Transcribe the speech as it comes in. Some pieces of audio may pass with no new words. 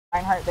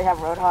Reinhardt, they have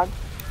Roadhog.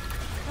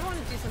 I want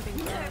to do something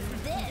for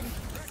them.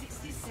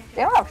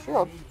 They don't have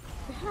shield.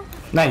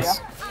 Nice.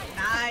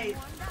 Nice.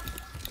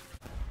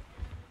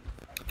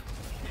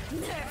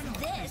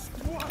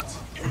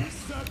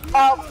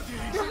 Oh.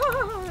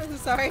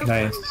 Sorry.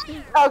 Nice.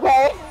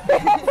 Okay.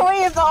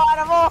 Please,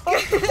 audible.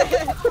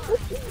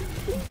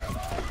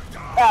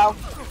 Oh.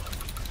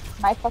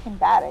 My fucking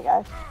bad, I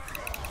guess.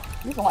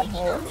 He's one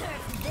hit.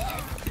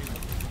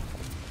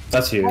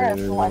 That's you.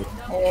 There's one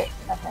hit.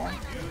 Okay.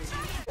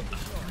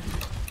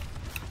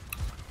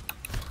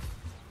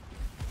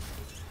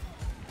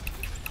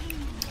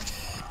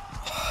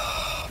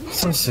 I'm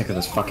so sick of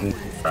this fucking.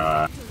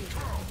 Nice.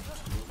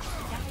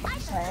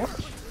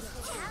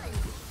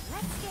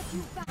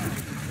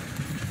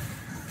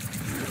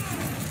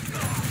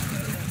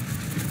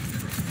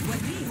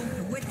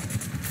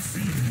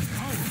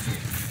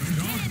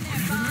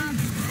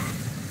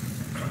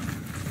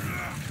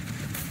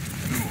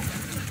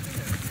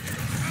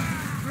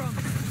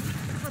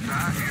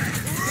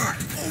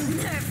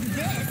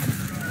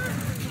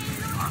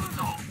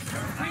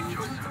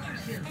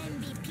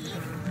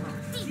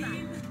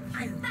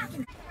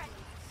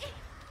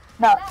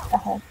 No.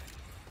 Okay.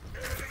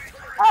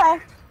 Hi.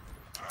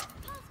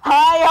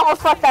 I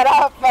almost fucked that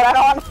up, but I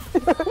don't want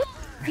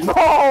to.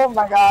 Oh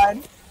my god.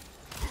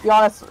 You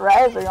want us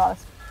res or you want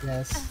us?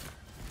 Yes.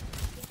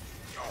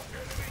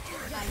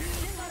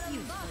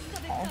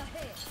 Okay.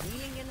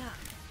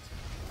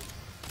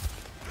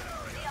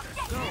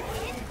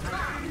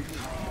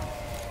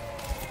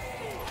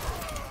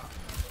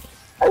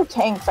 Oh,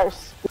 tanks are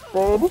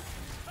stupid.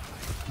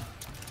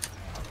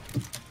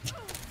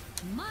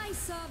 My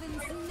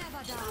servants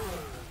never die.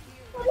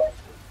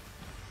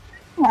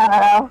 I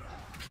don't know.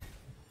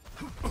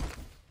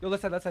 Yo,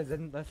 left side,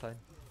 Zen, left side.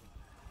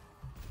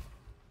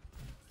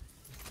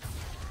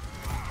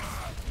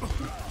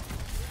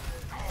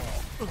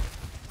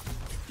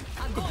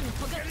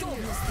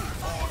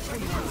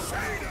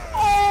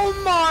 Oh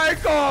my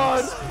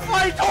god!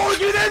 I told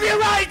you that you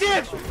liked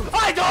it!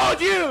 I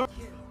told you!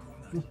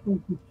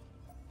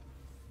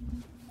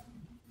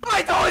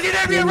 I told you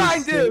that you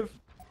liked it!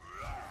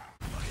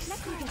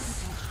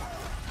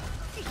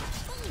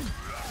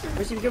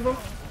 Where's he give him?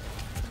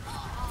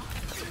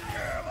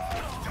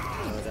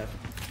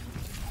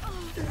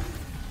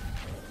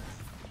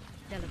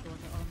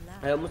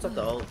 I almost took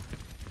the ult.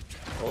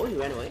 Oh, he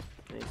ran away.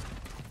 Nice.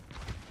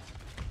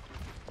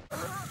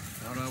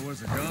 Thought I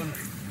was a gun.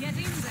 Get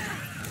in there.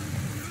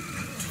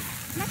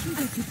 Let me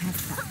get you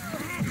past that.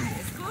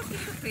 Escort me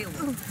to field.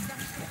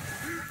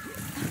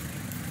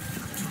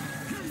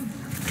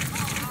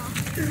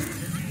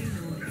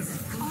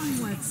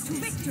 Onwards to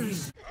victory.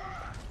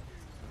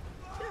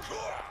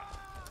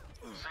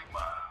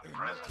 Sigma,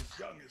 present. As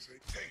young as they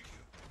take you.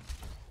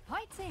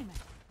 White Seaman.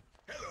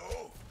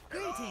 Hello.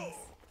 Greetings.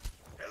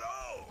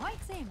 Hello.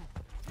 White Seaman.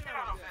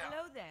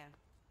 Hello there.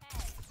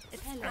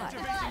 It's hello.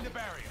 Activating the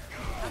barrier.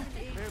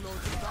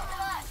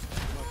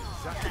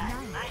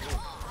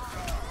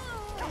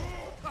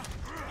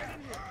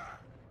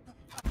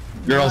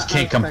 Girls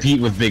can't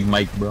compete with Big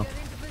Mike, bro.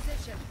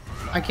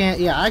 I can't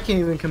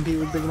even compete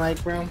with Big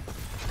Mike, bro.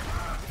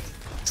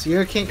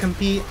 Sierra can't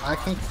compete, I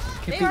can't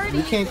compete,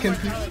 we can't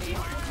compete.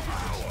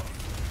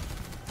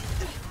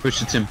 Push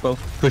the tempo,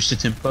 push the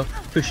tempo,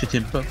 push the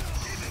tempo.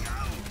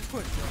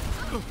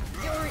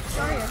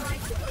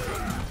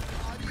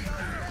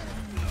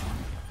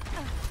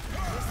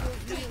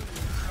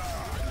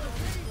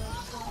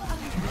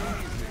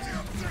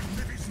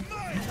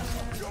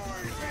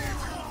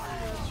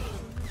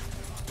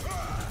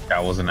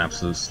 That was an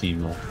absolute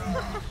steamroll.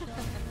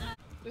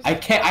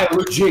 I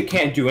legit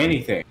can't do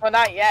anything. Well,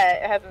 not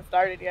yet. It hasn't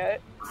started yet.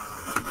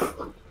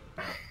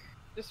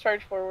 Just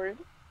charge forward.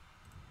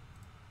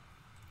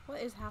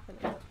 What is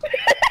happening?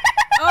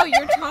 Oh,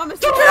 you're Thomas.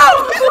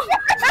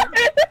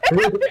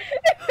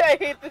 I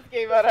hate this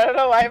game mode. I don't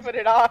know why I put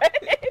it on.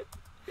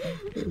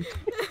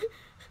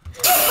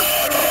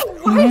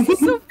 Why is it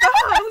so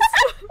fast?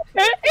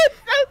 It's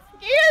so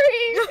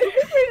scary.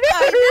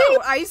 I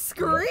know. I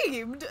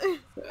screamed.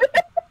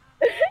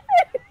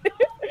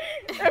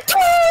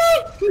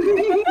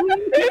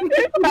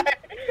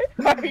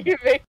 Why are you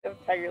making of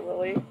Tiger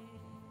Lily?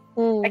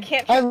 I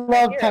can't. I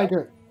love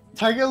Tiger.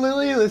 Tiger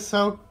Lily is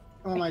so.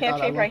 Oh my god. I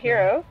can't change my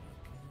hero.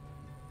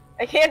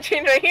 I can't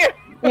change my hero.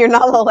 You're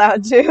not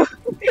allowed to.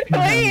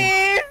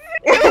 Please.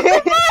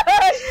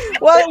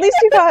 Well, at least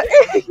you got.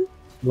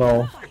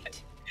 Lol.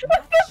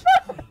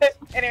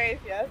 Anyways,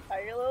 yes,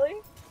 Tiger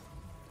Lily.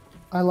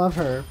 I love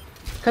her.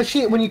 Cause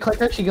when you click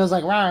her, she goes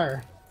like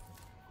rawr.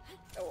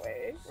 No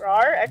way.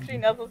 Rar actually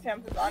Nuzzle's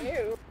temp is on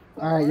you.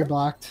 Alright, you're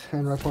blocked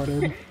and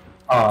reported.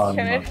 Can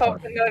it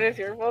help to notice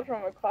your vote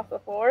from across the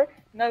floor?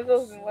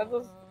 Nuzzles and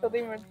Wuzzles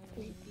filling with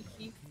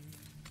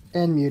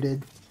And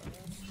muted.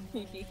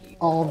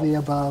 All of the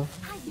above.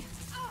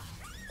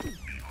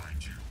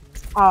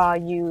 Aw,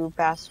 you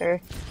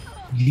bastard.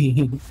 Okay.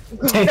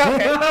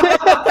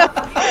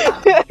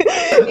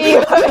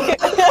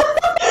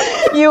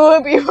 You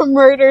will be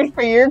murdered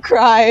for your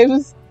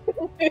crimes.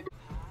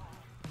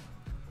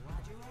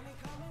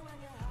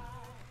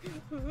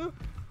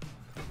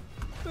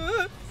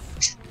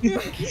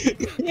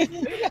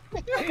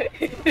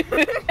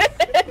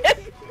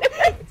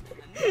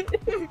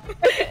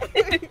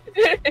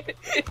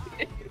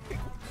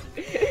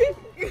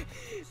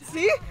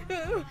 See?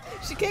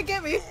 She can't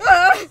get me.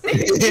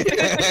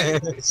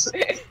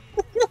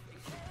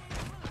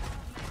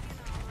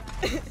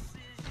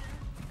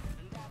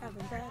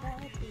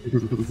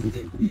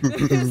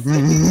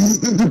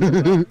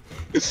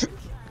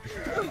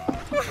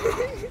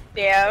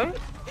 Damn.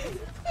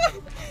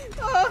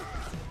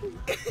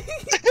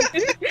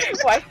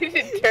 Why did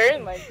it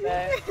turn like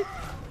that?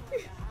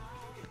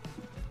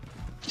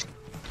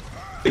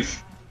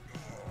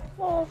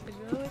 Oh.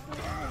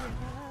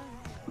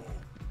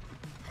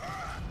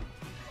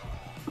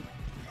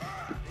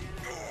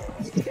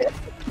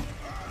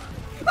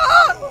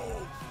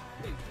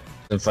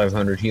 Then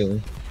 500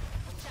 healing.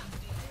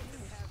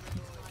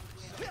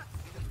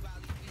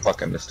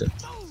 Fuck, I missed it.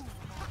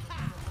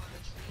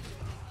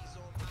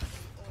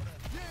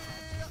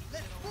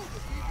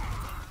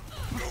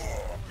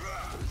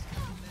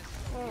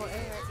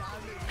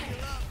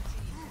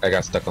 I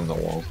got stuck on the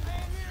wall.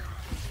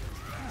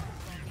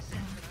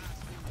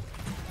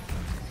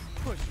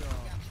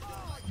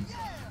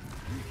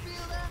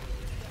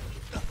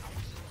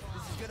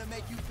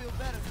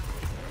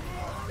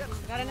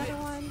 Got another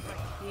one?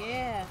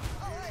 Yeah.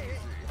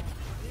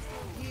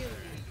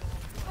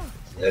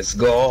 Let's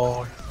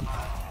go.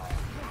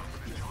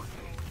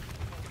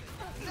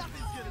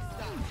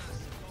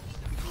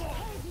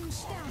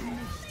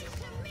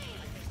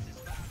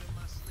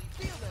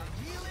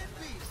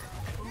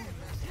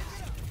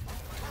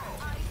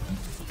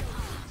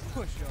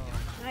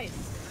 Nice.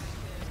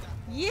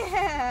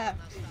 Yeah!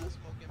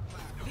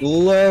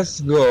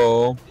 Let's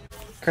go.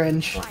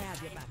 Cringe.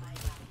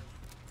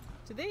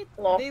 Did they?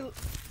 Lol. They. No.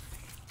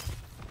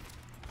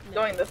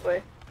 Going this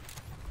way.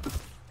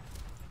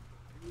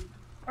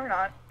 Or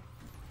not.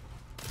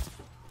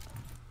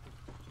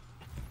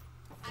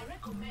 I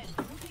recommend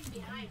moving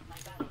behind my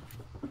back.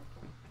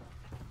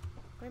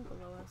 Going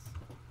below us.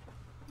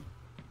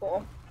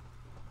 Cool.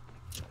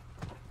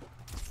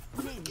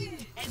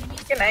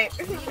 Good night.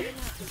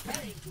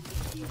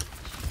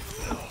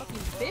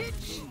 Fucking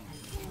bitch!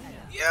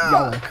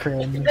 Y'all are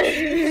cringe.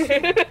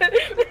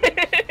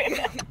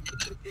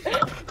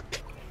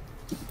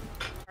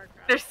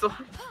 They're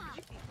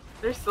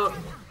so.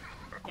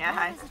 Yeah,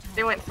 hi.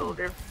 They went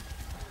soldier.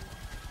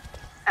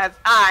 As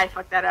I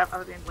fucked that up, I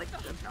was gonna like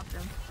just jump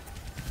him.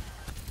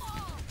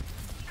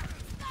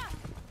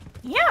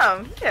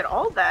 Damn, he did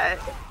all that.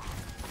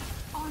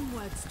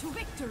 Onwards to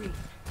victory.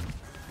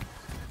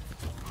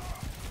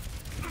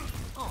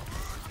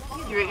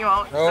 You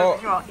won't. Oh.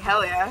 You won't.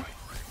 Hell yeah.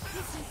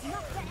 This is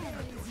not the end.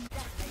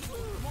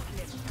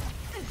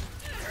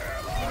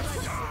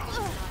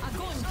 I'm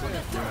going for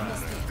the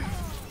third.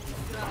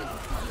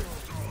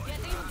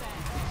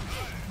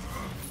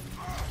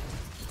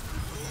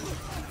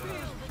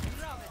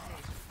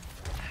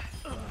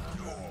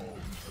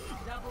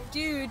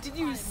 Dude, did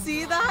you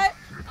see that?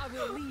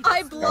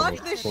 I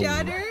blocked the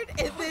Shattered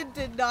and then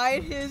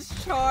denied his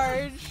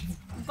charge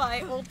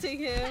by ulting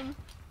him.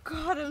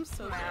 God, I'm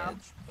so mad.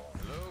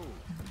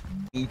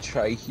 Me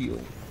try heal.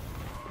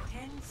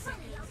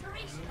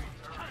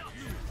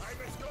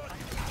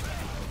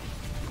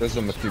 There's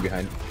a Matthew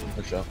behind.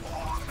 Watch out.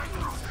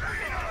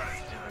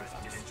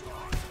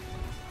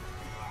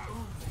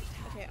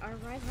 Okay, our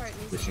Reinhardt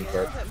needs to Fishing be a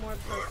cart. little bit more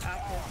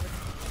proactive with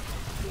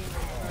being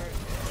Reinhardt.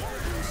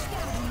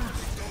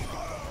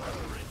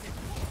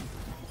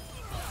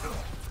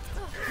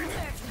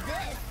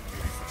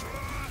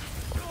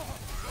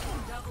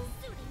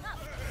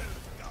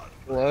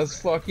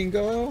 Let's fucking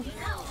go.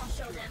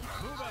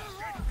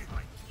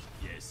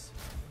 Yes.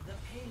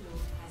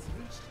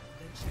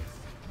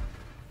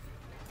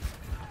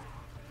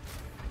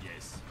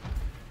 Yes.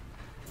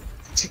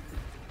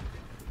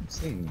 I'm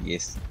saying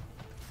yes.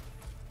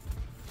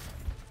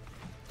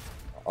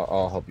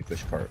 I'll help you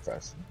push cart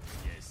fast.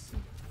 Yes.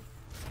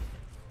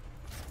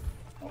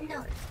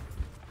 No.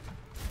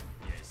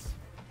 Yes.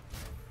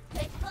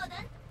 Let's go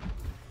then.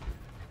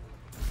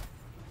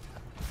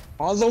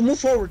 Alzo, move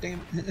forward, damn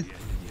it.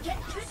 Get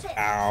to set.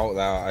 Ow,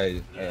 that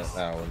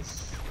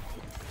was.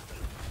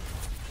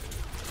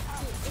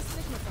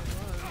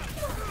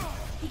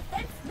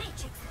 Defense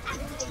matrix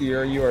activated.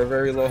 Here, you are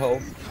very low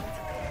health.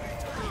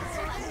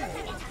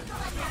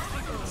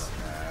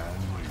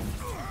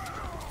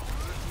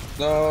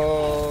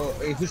 No,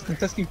 hey, who's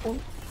contesting for?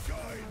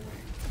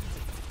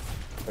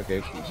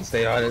 Okay,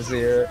 stay on his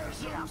here.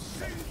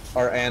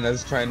 Our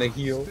Anna's trying to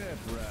heal.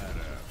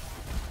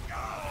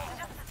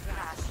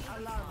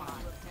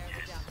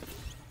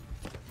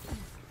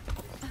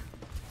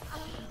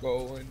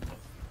 Going,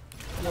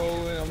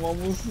 I'm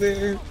almost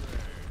there.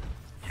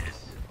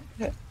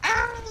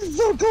 Ah,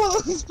 so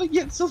close, but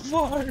yet so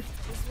far.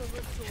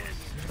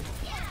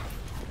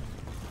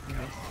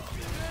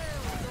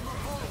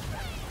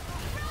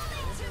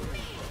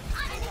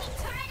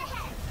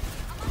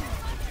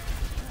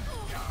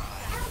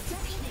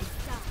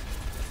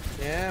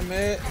 Damn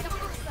it.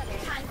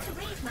 Time to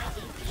raise my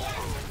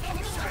DPS.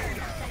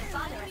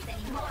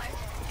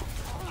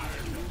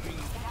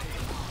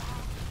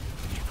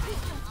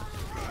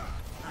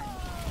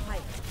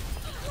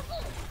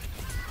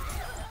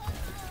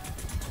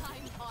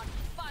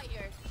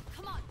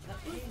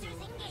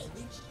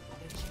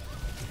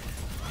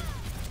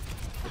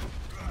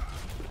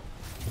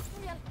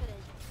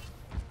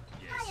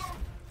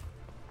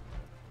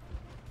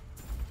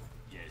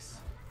 Yes.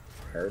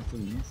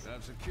 Hercules.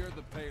 I've secured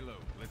the payload.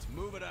 Let's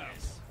move it out.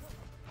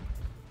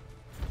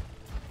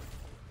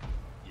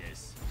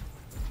 Yes.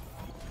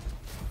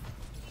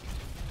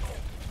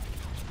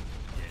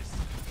 Yes.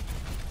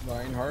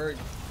 Reinhardt.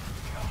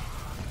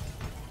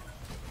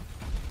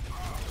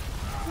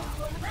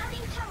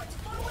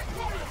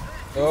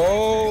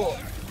 Oh!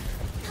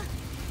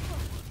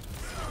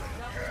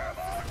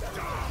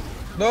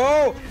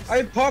 No!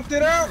 I popped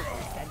it out!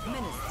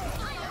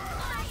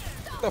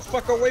 Get the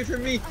fuck away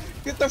from me!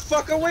 Get the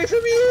fuck away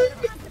from me!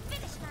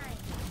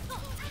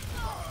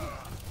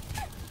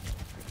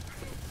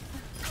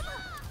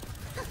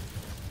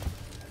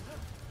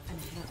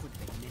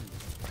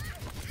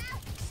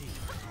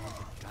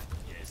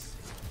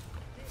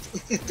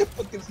 The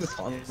fuck is this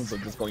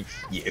Hanzo just going,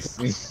 yes.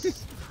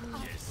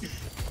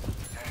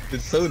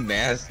 It's so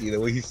nasty the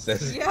way he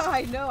says it. Yeah,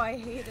 I know, I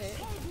hate it.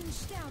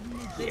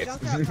 The Yes.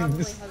 Junkrat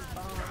probably has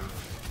bombs.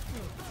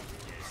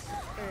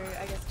 Or,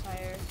 I guess,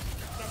 tire.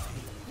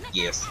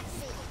 Yes.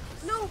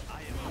 No!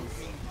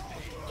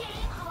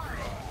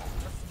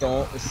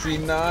 Don't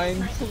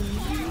C9,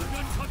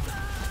 please.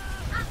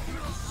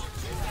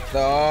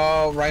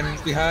 No,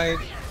 Ryan's behind.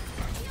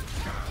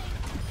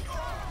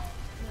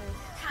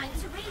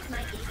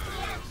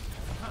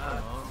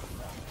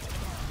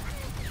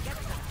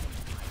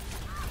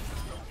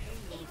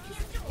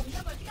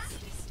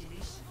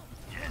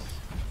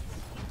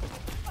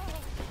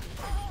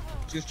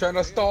 She's trying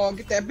to stall.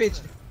 Get that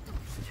bitch.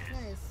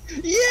 Nice.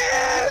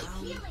 Yes!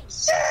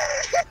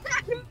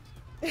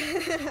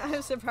 Yes!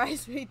 I'm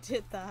surprised we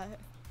did that.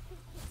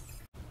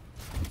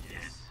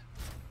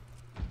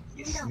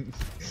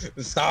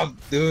 Stop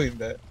doing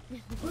that.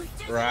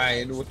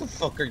 Ryan, what the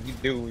fuck are you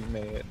doing,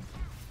 man?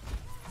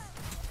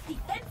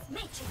 Defense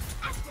matrix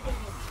activated.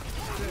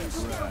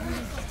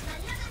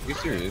 You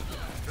serious?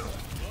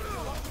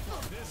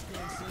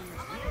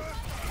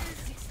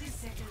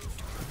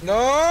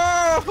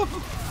 No!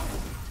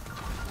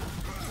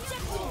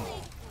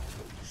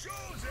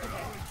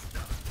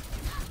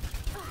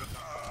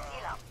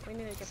 We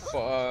need to get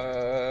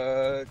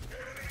Fuck.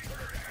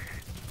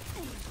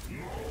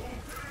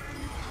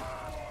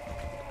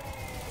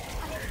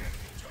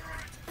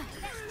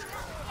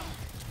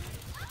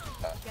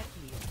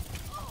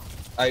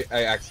 I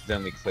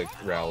accidentally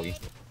clicked rally.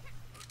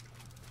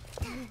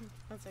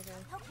 That's okay.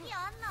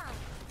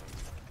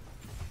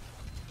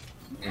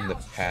 In the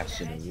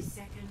passion of it.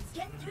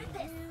 Get through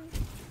this.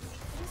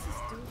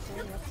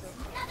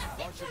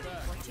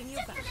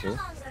 Who?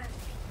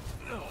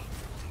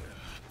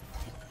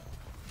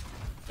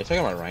 You're talking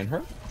about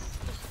Reinhardt?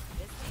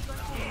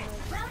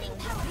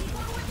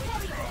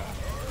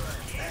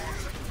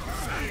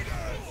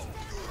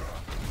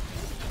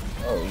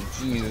 Oh,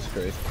 Jesus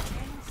Christ.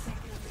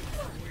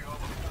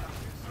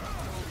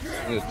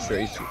 I'm gonna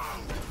trace you.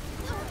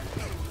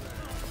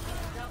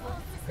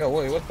 Yo,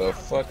 wait, what the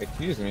fuck?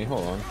 Excuse me,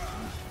 hold on.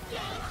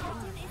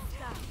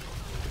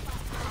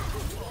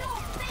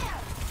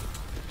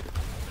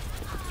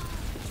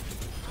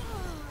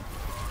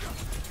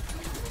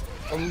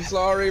 I'm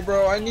sorry,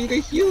 bro. I need to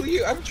heal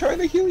you. I'm trying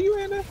to heal you,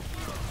 Anna.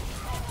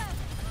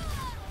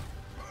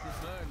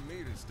 Remind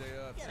me to stay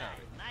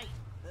outside.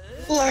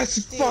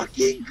 Let's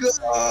fucking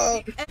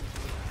go!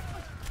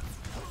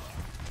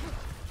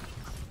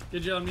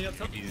 Did you on me up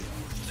top?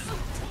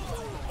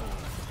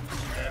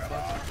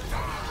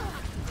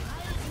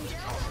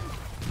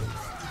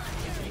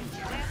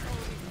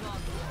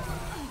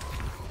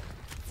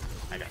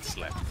 I got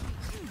slapped.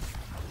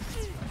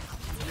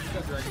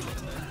 Got dragon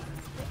in there.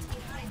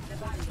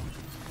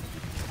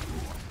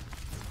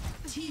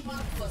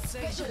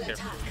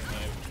 Careful.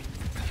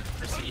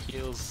 Mercy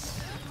heals.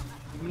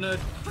 I'm gonna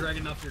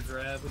dragon off your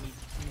grab when you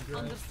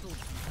grab.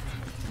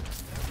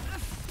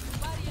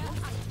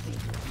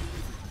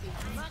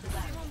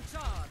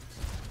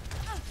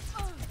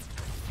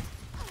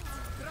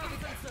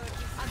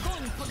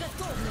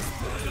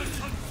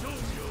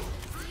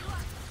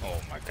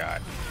 Oh my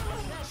god.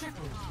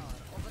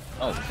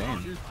 Oh,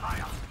 damn.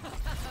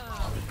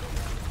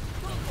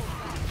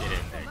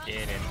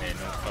 Get in there,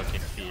 no fucking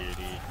fear,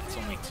 dude. It's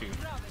only 2.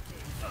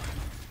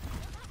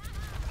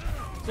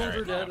 Soldier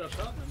Alright, dead now. up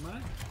top, never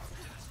mind.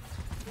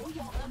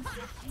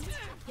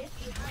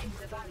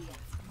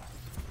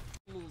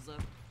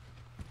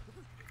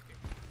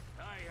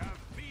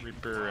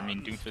 Reaper, I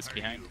mean Doomfist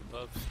behind,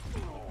 above.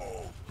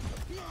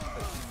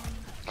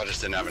 I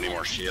just didn't have any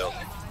more shield.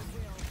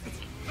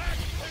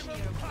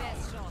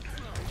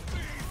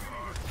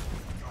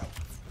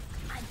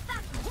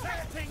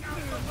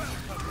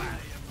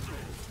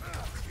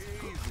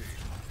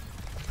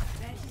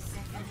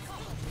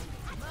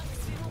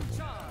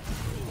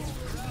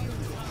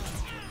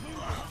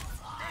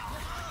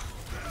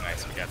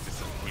 Nice, we got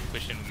this. We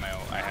push in with my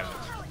ult. I have it.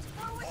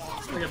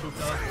 I got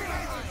booped off.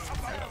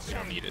 Yeah, we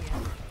don't need it.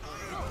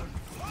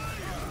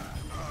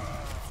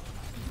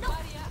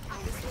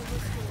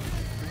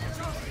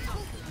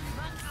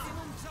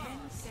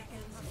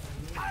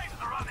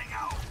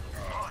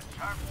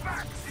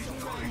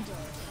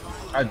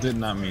 I did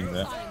not mean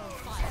that.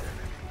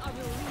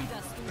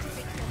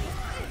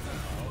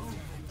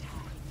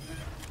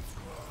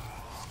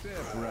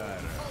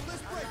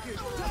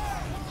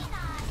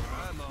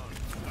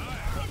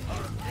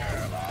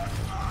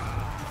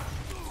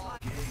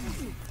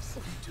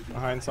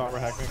 Behind Somber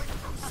hacking.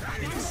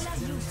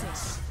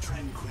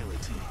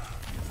 Tranquility.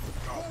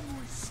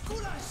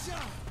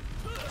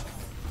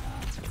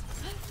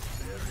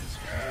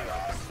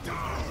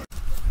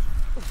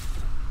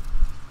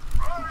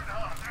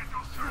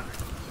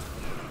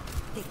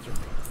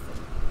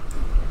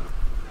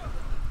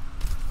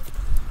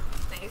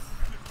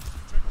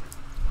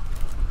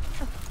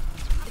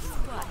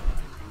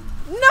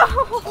 No!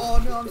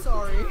 Oh no, I'm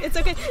sorry. It's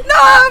okay. No!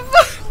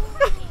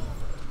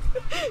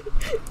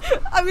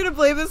 I'm gonna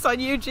blame this on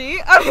you, G.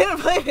 I'm gonna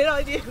blame it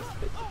on you.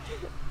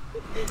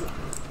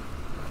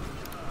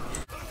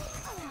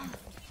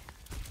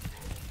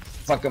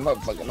 Fuck him up,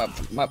 fuck him up,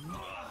 fuck him up.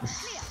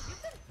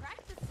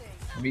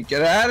 Let me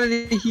get out of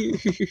here.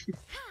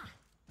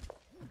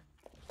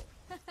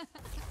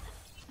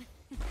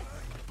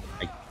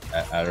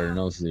 I don't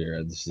know,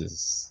 Sierra. This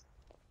is.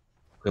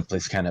 The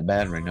place kind of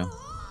bad right now.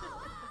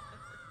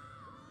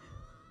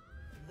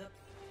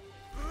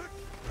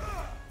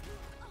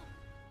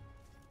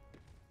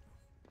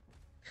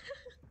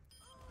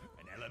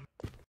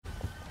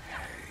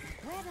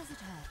 Where does it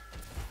hurt?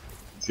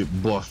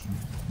 Shit, boss.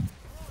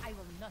 I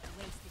will not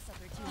waste this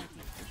opportunity.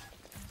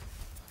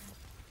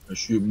 That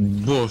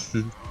shit,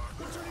 busted.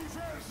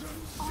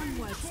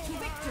 Onwards to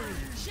victory.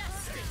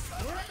 Justice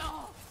for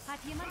all. Hat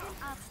jemanden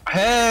Arzt.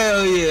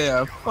 Hell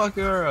yeah! Fuck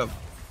her up.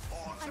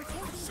 Until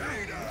the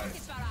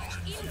rocket barrage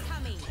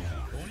incoming.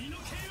 I will use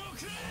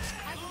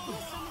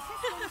some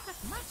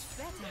assistance. Much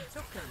better.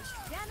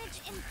 Damage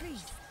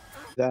increase.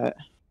 That.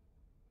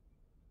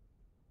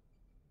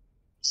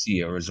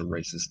 Sierra's a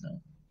racist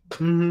now.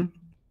 Mm-hmm.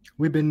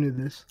 We've been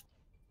through this.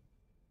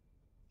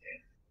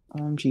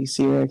 Gee,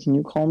 Sierra, can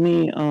you call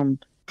me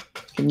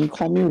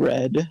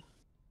Red?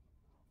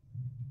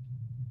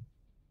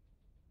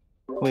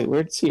 Wait,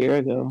 where'd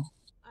Sierra go?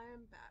 I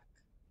am back.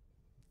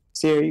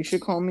 Sierra, you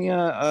should call me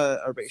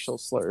a racial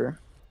slur.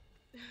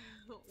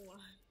 What?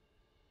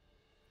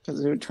 Because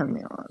it would turn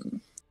me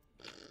on.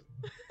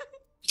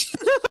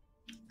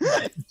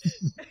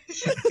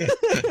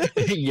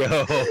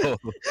 Yo.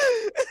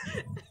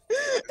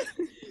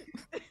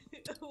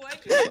 Why'd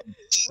you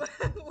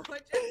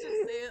just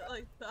say it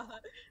like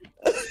that?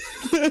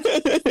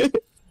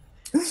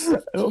 I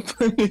don't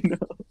fucking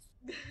know.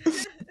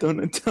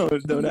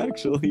 Don't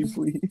actually,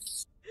 please.